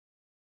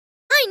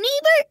Hi,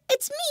 neighbor.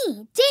 It's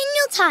me,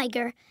 Daniel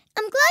Tiger.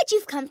 I'm glad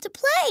you've come to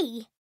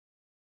play.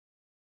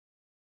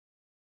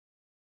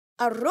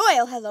 A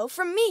royal hello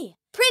from me,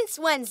 Prince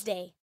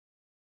Wednesday.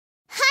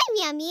 Hi,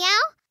 Meow Meow.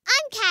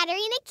 I'm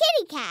Katerina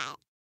Kitty Cat.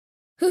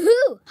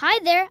 Hoo-hoo! Hi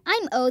there,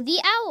 I'm O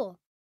the Owl.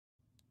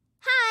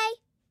 Hi,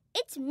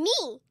 it's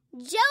me,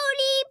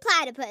 Jody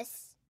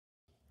Platypus.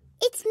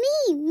 It's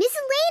me, Miss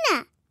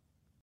Elena.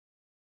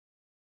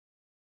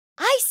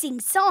 I sing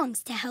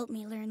songs to help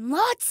me learn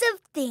lots of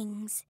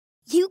things.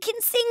 You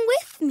can sing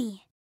with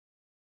me.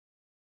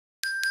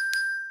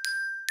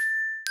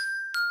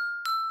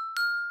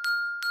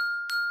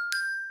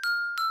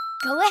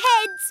 Go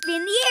ahead,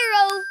 spin the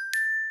arrow.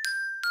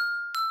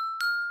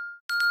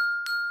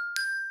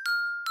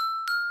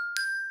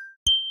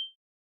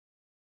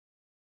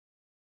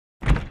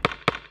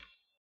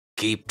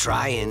 Keep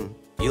trying,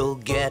 you'll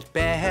get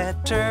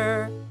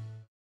better.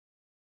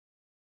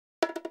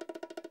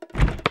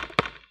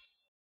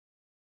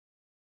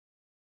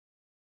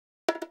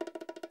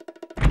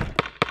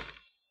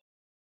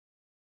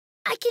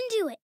 I can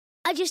do it.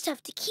 I just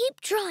have to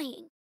keep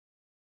trying.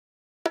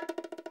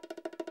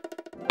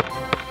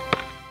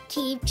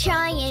 Keep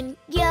trying,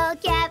 you'll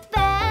get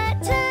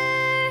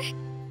better.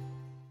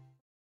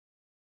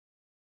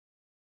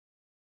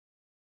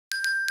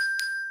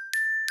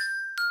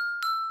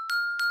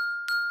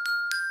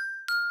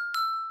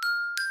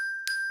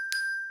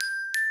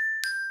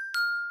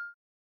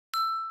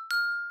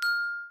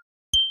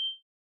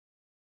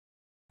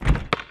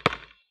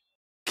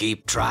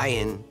 Keep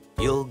trying,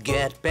 you'll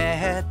get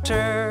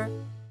better.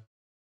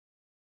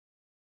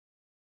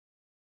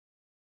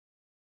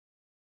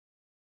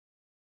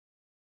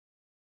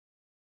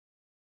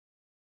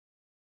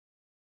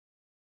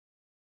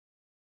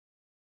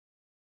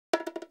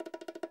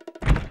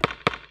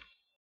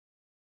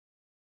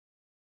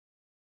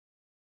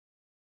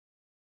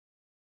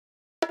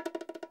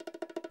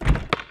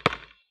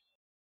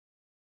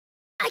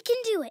 I can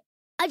do it.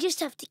 I just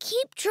have to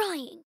keep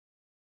trying.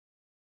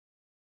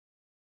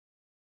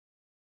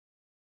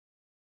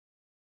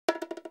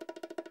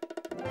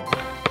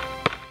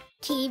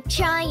 Keep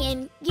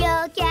trying,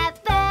 you'll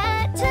get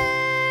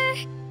better.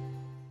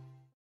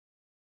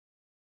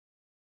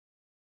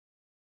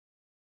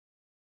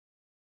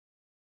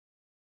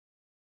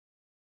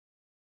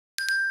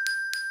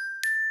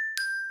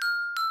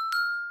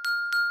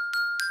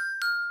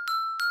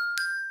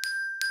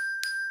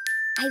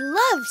 I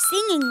love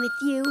singing with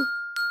you.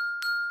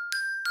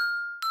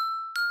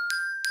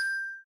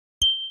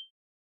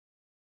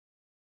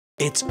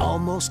 It's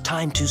almost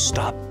time to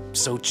stop,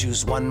 so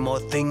choose one more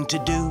thing to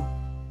do.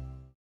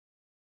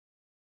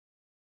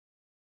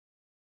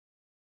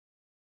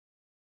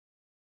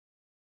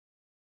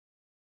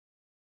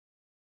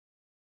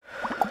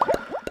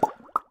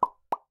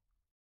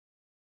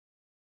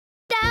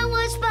 That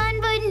was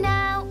fun, but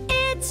now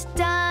it's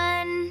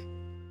done.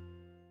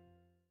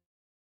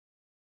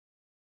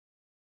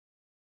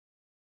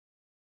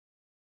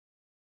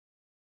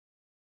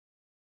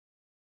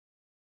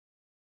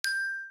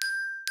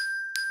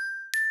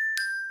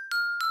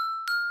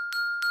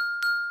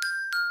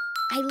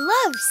 I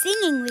love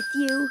singing with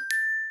you.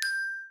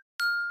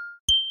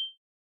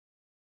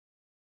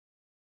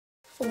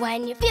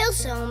 When you feel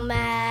so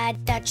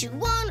mad that you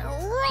wanna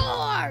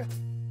roar,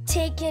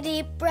 take a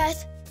deep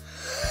breath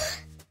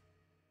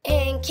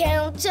and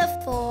count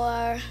to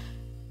 4.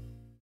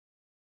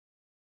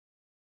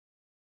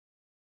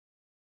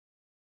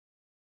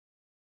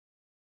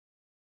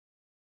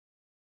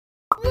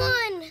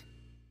 1,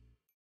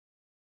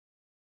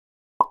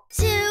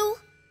 2,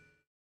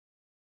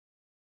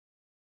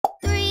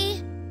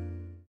 3,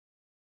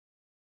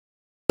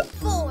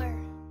 4.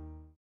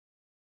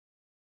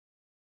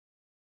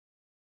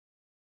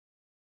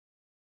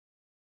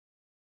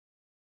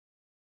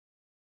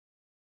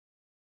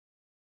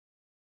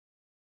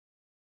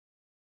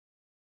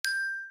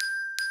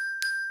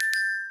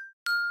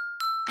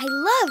 I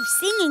love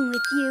singing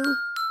with you.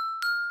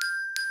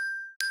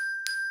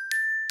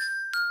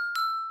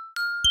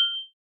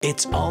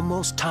 It's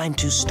almost time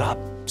to stop,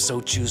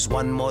 so choose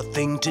one more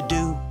thing to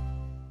do.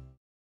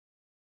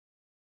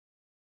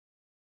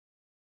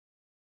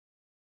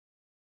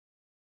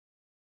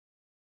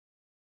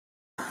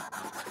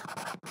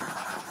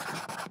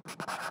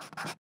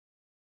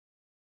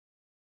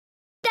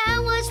 That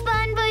was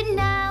fun, but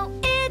now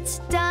it's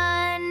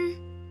done.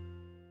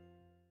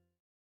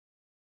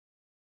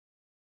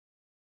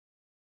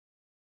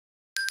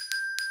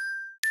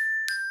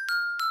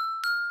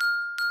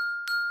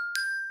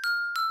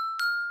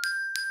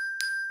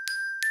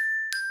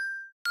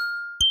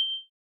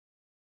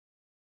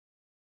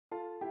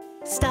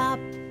 Stop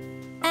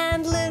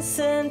and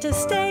listen to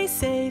stay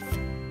safe.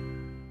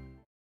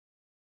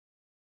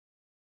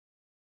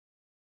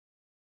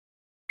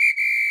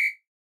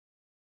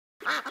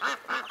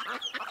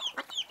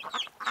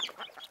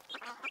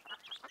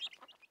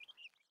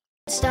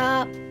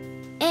 Stop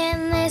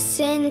and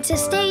listen to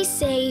stay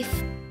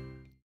safe.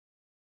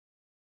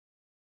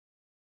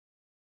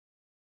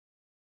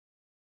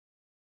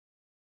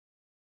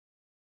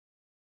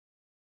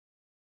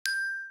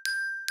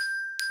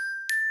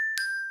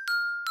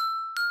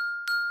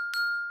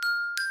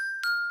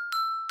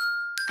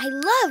 I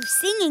love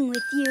singing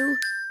with you.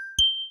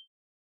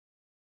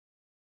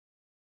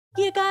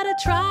 You gotta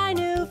try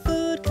new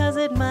food 'cause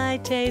it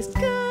might taste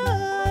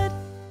good.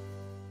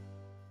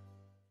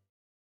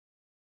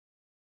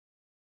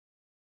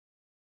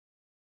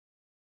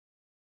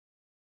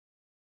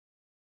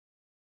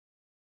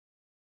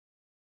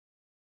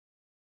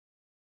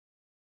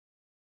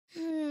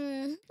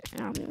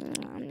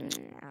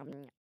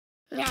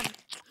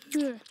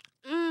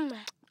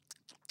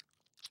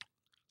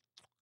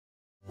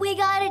 We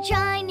gotta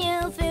try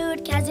new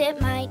food 'cause it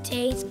might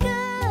taste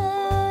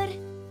good.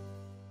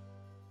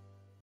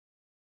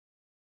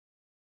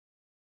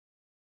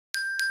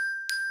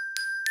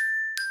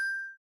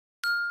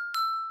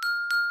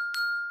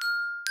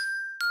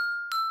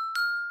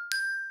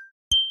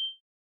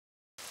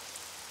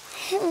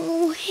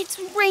 Oh, it's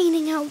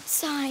raining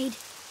outside.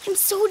 I'm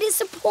so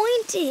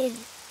disappointed.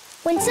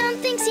 When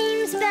something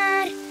seems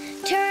bad,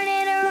 turn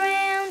it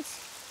around.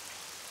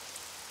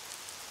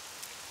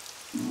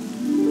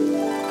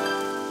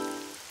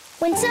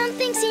 When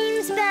something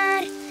seems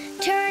bad,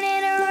 turn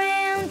it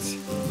around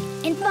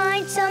and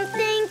find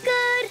something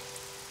good.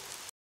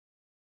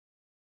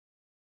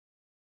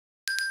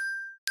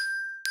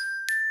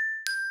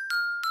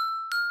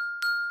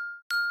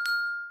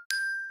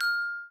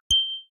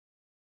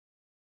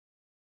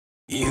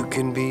 You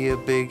can be a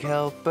big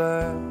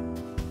helper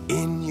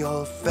in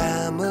your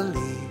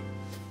family.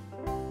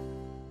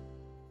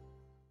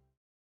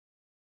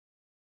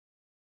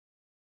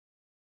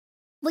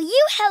 Will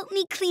you help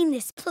me clean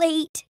this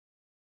plate?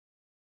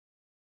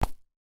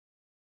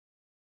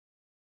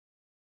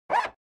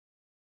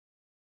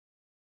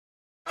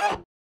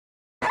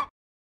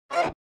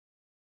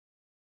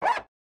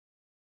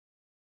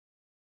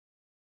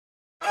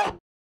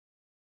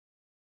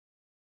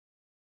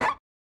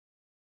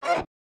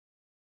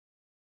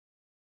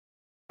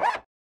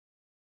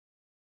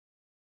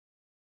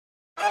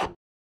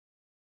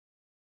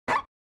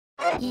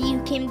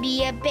 You can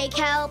be a big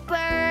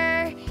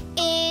helper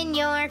in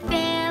your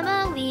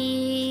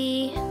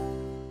family.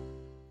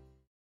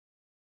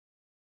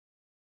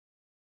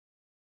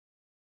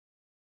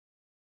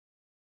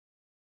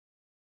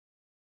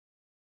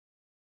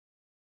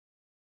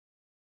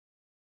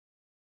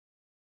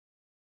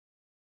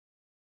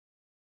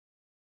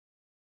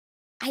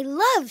 I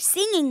love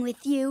singing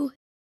with you.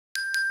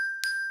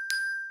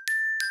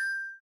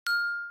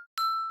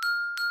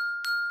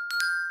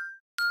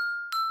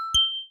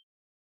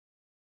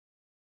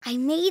 I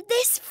made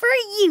this for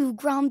you,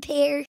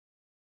 Grandpère.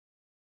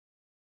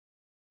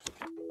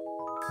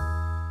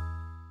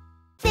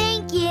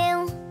 Thank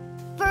you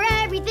for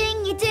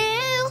everything you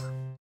do.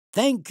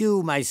 Thank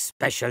you, my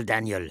special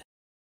Daniel.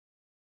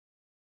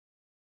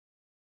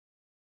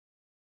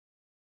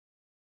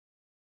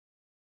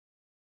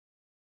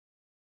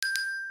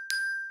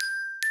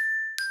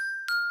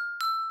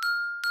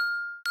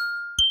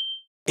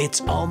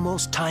 It's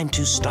almost time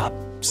to stop,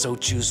 so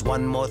choose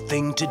one more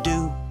thing to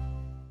do.